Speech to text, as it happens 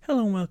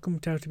Hello and welcome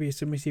to How to Be a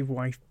Submissive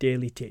Wife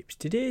Daily Tips.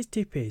 Today's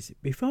tip is,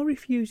 before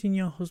refusing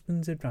your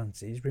husband's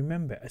advances,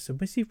 remember a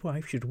submissive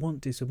wife should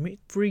want to submit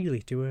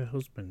freely to her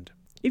husband.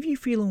 If you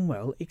feel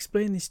unwell,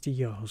 explain this to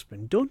your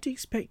husband. Don't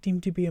expect him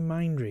to be a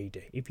mind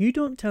reader. If you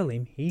don't tell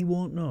him, he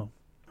won't know.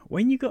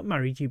 When you got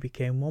married, you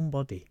became one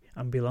body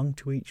and belonged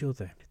to each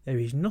other. There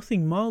is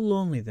nothing more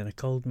lonely than a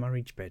cold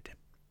marriage bed.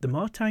 The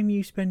more time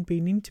you spend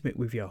being intimate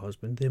with your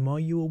husband, the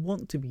more you will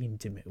want to be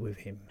intimate with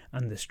him,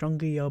 and the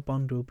stronger your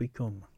bond will become.